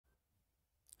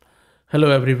Hello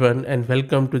everyone and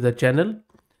welcome to the channel.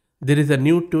 There is a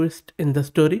new twist in the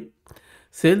story.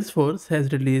 Salesforce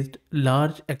has released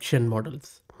large action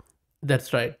models.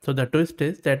 That's right. So the twist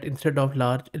is that instead of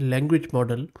large language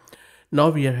model, now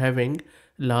we are having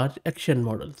large action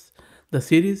models. The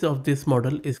series of this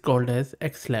model is called as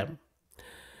xLAM.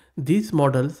 These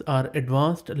models are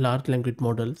advanced large language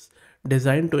models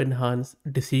designed to enhance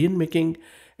decision making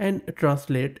and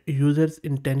translate users'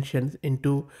 intentions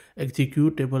into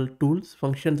executable tools,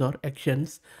 functions, or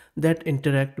actions that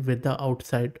interact with the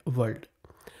outside world.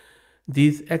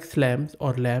 These XLAMs,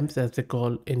 or LAMs as they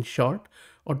call in short,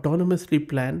 autonomously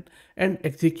plan and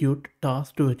execute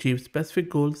tasks to achieve specific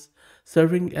goals,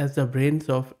 serving as the brains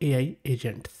of AI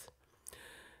agents.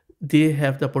 They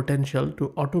have the potential to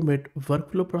automate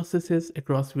workflow processes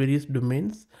across various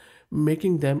domains,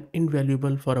 making them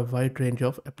invaluable for a wide range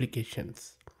of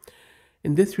applications.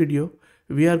 In this video,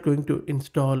 we are going to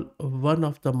install one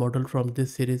of the model from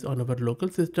this series on our local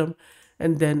system,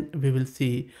 and then we will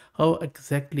see how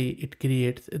exactly it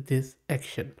creates this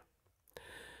action.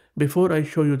 Before I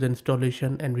show you the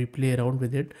installation and we play around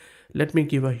with it, let me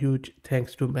give a huge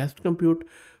thanks to Massed Compute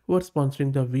who are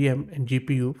sponsoring the VM and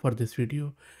GPU for this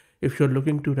video. If you're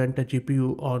looking to rent a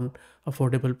GPU on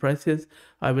affordable prices,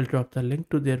 I will drop the link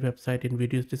to their website in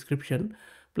video's description.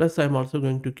 Plus, I'm also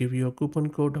going to give you a coupon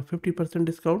code of 50%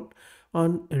 discount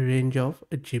on a range of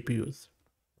GPUs.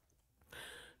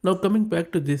 Now coming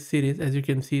back to this series, as you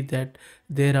can see that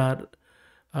there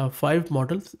are 5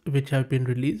 models which have been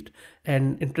released,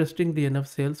 and interestingly enough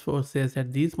Salesforce says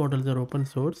that these models are open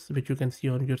source, which you can see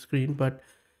on your screen, but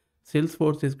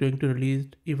Salesforce is going to release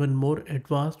even more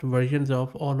advanced versions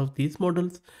of all of these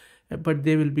models, but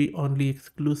they will be only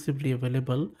exclusively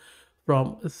available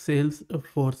from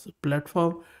Salesforce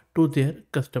platform to their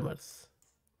customers.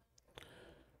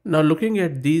 Now looking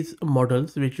at these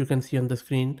models which you can see on the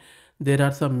screen, there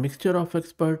are some mixture of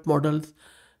expert models,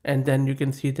 and then you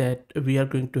can see that we are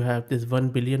going to have this 1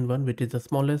 billion one, which is the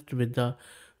smallest with the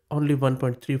only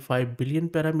 1.35 billion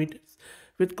parameters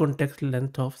with context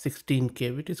length of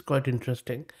 16K, which is quite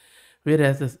interesting.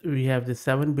 Whereas we have the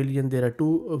 7 billion, there are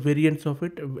two variants of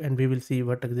it, and we will see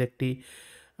what exactly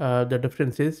the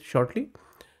difference is shortly.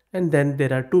 And then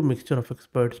there are two mixture of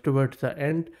experts towards the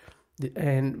end,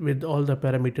 and with all the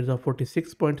parameters of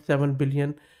 46.7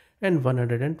 billion and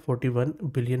 141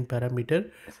 billion parameter,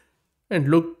 and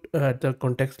look at the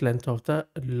context length of the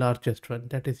largest one,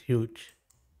 that is huge.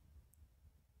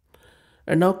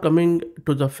 And now coming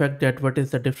to the fact that what is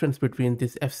the difference between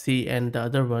this FC and the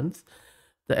other ones.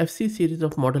 The FC series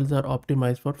of models are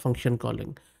optimized for function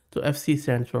calling. So FC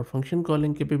stands for function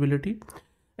calling capability,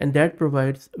 and that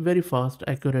provides very fast,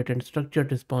 accurate, and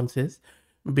structured responses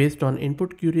based on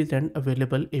input queries and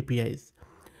available APIs.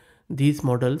 These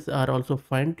models are also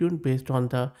fine-tuned based on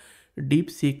the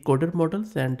DeepSeek coder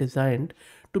models and designed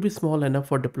to be small enough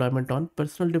for deployment on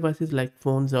personal devices like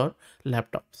phones or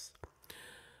laptops.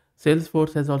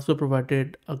 Salesforce has also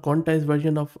provided a quantized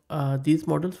version of these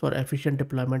models for efficient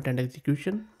deployment and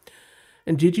execution.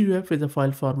 And GGUF is a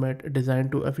file format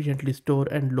designed to efficiently store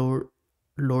and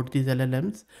load these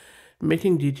LLMs,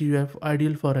 making GGUF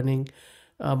ideal for running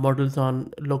models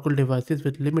on local devices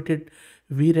with limited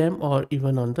VRAM or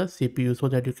even on the CPU, so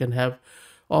that you can have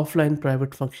offline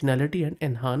private functionality and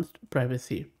enhanced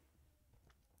privacy.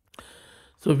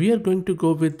 So we are going to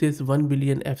go with this 1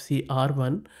 billion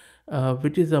FCR1,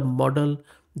 which is a model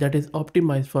that is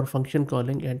optimized for function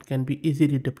calling and can be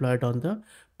easily deployed on the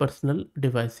personal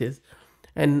devices.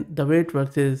 And the way it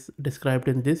works is described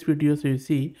in this video. So you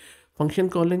see, function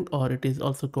calling, or it is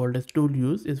also called as tool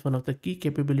use, is one of the key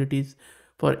capabilities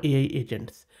for AI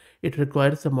agents. It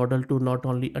requires the model to not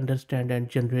only understand and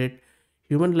generate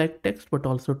human-like text, but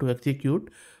also to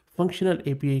execute functional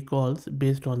API calls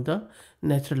based on the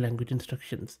natural language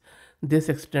instructions. This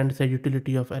extends the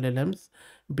utility of LLMs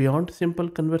beyond simple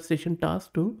conversation tasks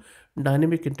to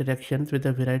dynamic interactions with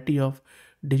a variety of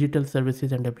digital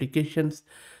services and applications,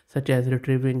 such as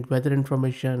retrieving weather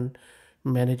information,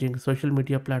 managing social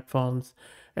media platforms,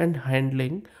 and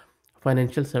handling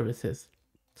financial services.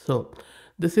 So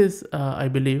this is, I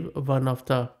believe, one of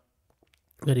the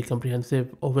very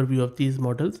comprehensive overview of these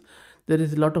models. There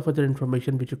is a lot of other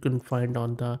information which you can find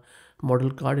on the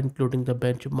model card, including the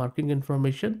benchmarking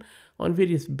information on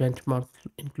various benchmarks,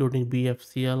 including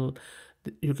BFCL.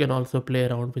 You can also play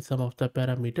around with some of the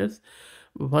parameters.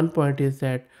 One point is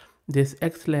that this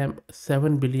xLAM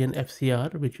 7 billion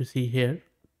FCR, which you see here,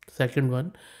 second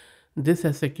one, this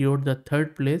has secured the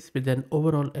third place with an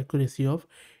overall accuracy of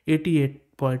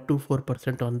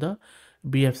 88.24% on the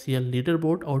BFCL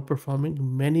leaderboard, outperforming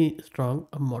many strong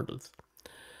models.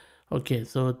 Okay,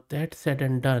 so that's said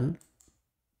and done.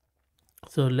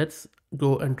 So let's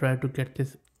go and try to get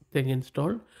this thing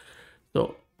installed.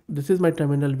 So this is my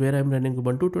terminal where I'm running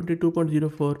Ubuntu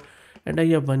 22.04 and I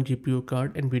have one GPU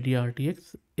card NVIDIA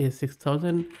RTX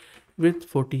A6000 with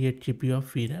 48 GB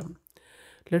of VRAM.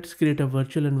 Let's create a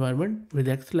virtual environment with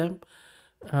xLAM.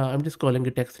 I'm just calling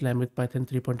it xLAM with Python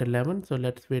 3.11. So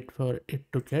let's wait for it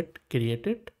to get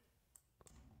created.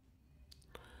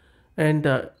 And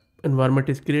environment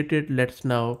is created. Let's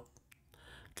now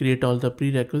create all the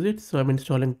prerequisites. So I'm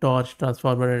installing Torch,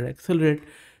 Transformer and Accelerate,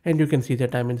 and you can see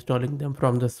that I'm installing them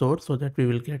from the source so that we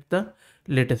will get the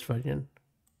latest version.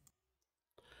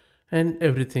 And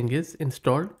everything is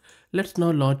installed. Let's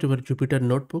now launch our Jupyter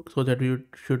notebook so that we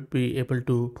should be able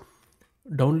to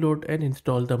download and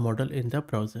install the model in the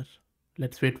browser.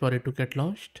 Let's wait for it to get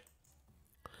launched.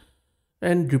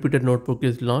 And Jupyter notebook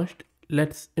is launched.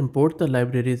 Let's import the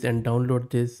libraries and download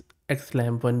this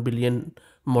xLAM 1 billion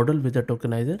model with the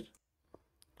tokenizer.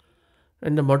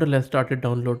 And the model has started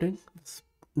downloading.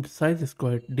 The size is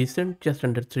quite decent, just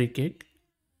under 3 gig.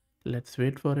 Let's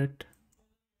wait for it.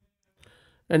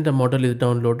 And the model is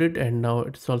downloaded and now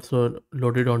it's also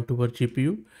loaded onto our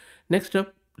GPU. Next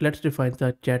up, let's define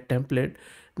the chat template.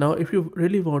 Now, if you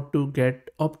really want to get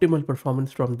optimal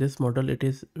performance from this model, it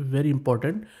is very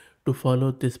important to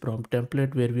follow this prompt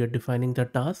template where we are defining the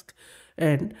task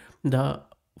and the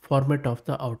format of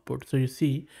the output. So you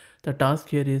see the task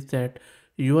here is that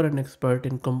you are an expert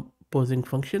in composing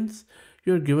functions.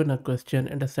 You're given a question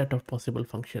and a set of possible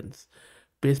functions.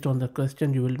 Based on the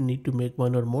question, you will need to make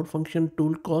one or more function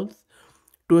tool calls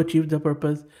to achieve the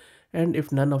purpose. And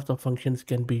if none of the functions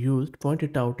can be used, point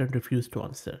it out and refuse to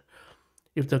answer.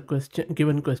 If the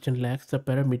given question lacks the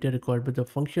parameter required by the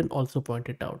function, also point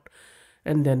it out.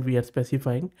 And then we are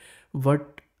specifying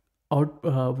what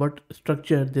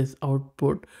structure this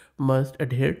output must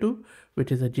adhere to,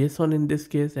 which is a JSON in this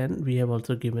case, and we have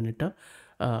also given it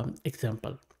a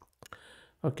example.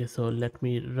 Okay, so let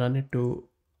me run it to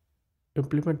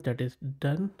implement. That is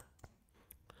done.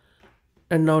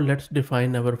 And now let's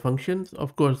define our functions.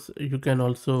 Of course, you can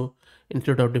also,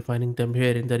 instead of defining them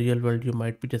here in the real world, you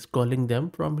might be just calling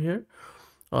them from here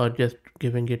or just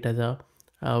giving it as a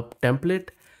template.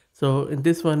 So in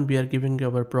this one, we are giving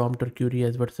our prompt or query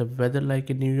as what's the weather like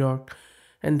in New York.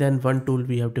 And then one tool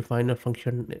we have defined, a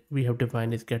function we have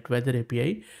defined is get weather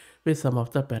API with some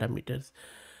of the parameters.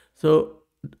 So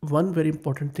one very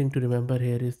important thing to remember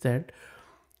here is that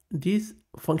these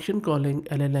function calling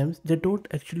LLMs, they don't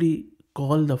actually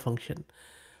call the function.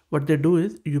 What they do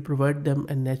is you provide them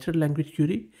a natural language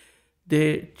query.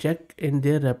 They check in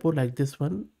their repo like this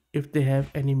one. If they have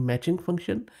any matching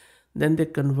function, then they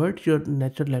convert your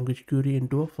natural language query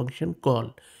into a function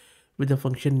call with a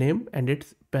function name and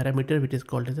its parameter, which is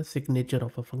called as a signature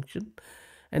of a function.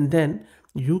 And then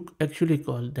you actually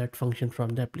call that function from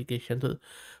the application. So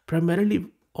primarily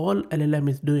all LLM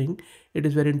is doing, it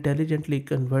is very intelligently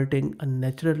converting a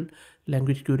natural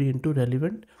language query into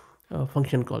relevant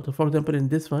function call. So for example, in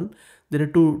this one, there are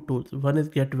two tools. One is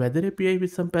get weather API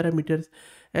with some parameters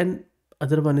and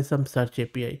other one is some search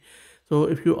API. So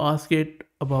if you ask it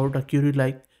about a query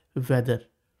like weather,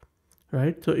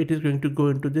 right? So it is going to go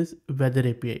into this weather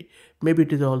API. Maybe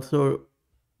it is also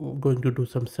going to do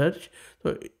some search.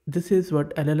 So this is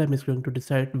what LLM is going to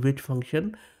decide which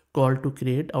function call to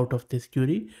create out of this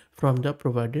query from the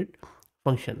provided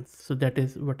functions. So that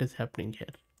is what is happening here.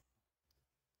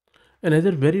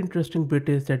 Another very interesting bit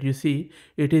is that you see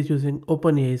it is using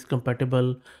OpenAI's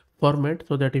compatible format,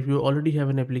 so that if you already have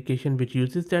an application which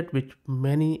uses that, which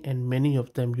many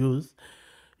of them use,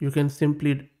 you can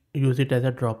simply use it as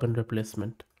a drop-in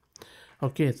replacement.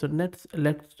 Okay, so let's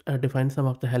define some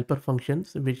of the helper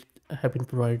functions which have been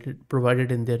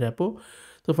provided in their repo.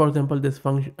 So for example, this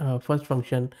first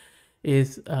function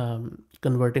is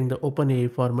converting the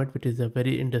OpenAI format, which is a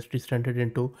very industry standard,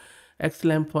 into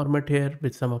xLAM format here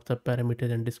with some of the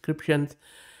parameters and descriptions.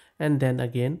 And then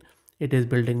again, it is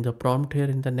building the prompt here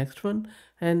in the next one.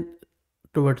 And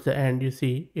towards the end, you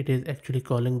see it is actually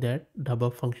calling that the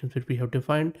above functions which we have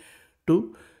defined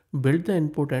to build the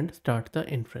input and start the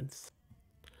inference.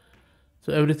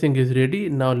 So everything is ready.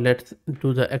 Now let's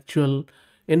do the actual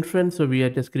inference. So we are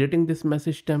just creating this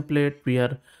message template. We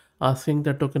are asking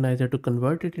the tokenizer to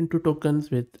convert it into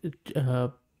tokens with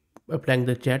applying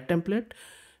the chat template,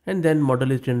 and then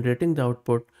model is generating the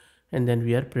output, and then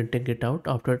we are printing it out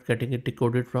after getting it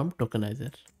decoded from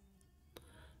tokenizer.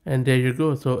 And there you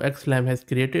go. So xLAM has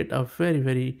created a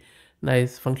very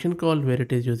nice function call where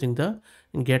it is using the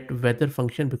get weather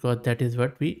function because that is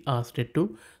what we asked it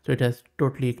to. So it has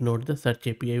totally ignored the search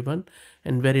API one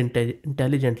and very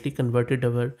intelligently converted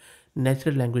our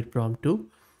natural language prompt to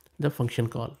the function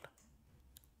call.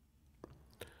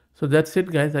 So that's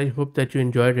it, guys. I hope that you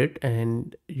enjoyed it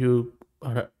and you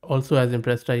are also as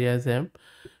impressed as I am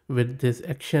with this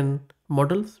action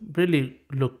models. Really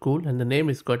look cool, and the name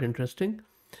is quite interesting.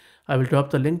 I will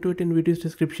drop the link to it in video's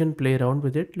description. Play around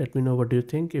with it. Let me know what do you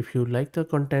think. If you like the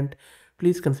content,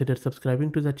 please consider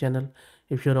subscribing to the channel.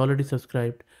 If you're already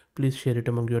subscribed, please share it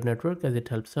among your network as it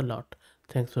helps a lot.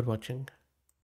 Thanks for watching.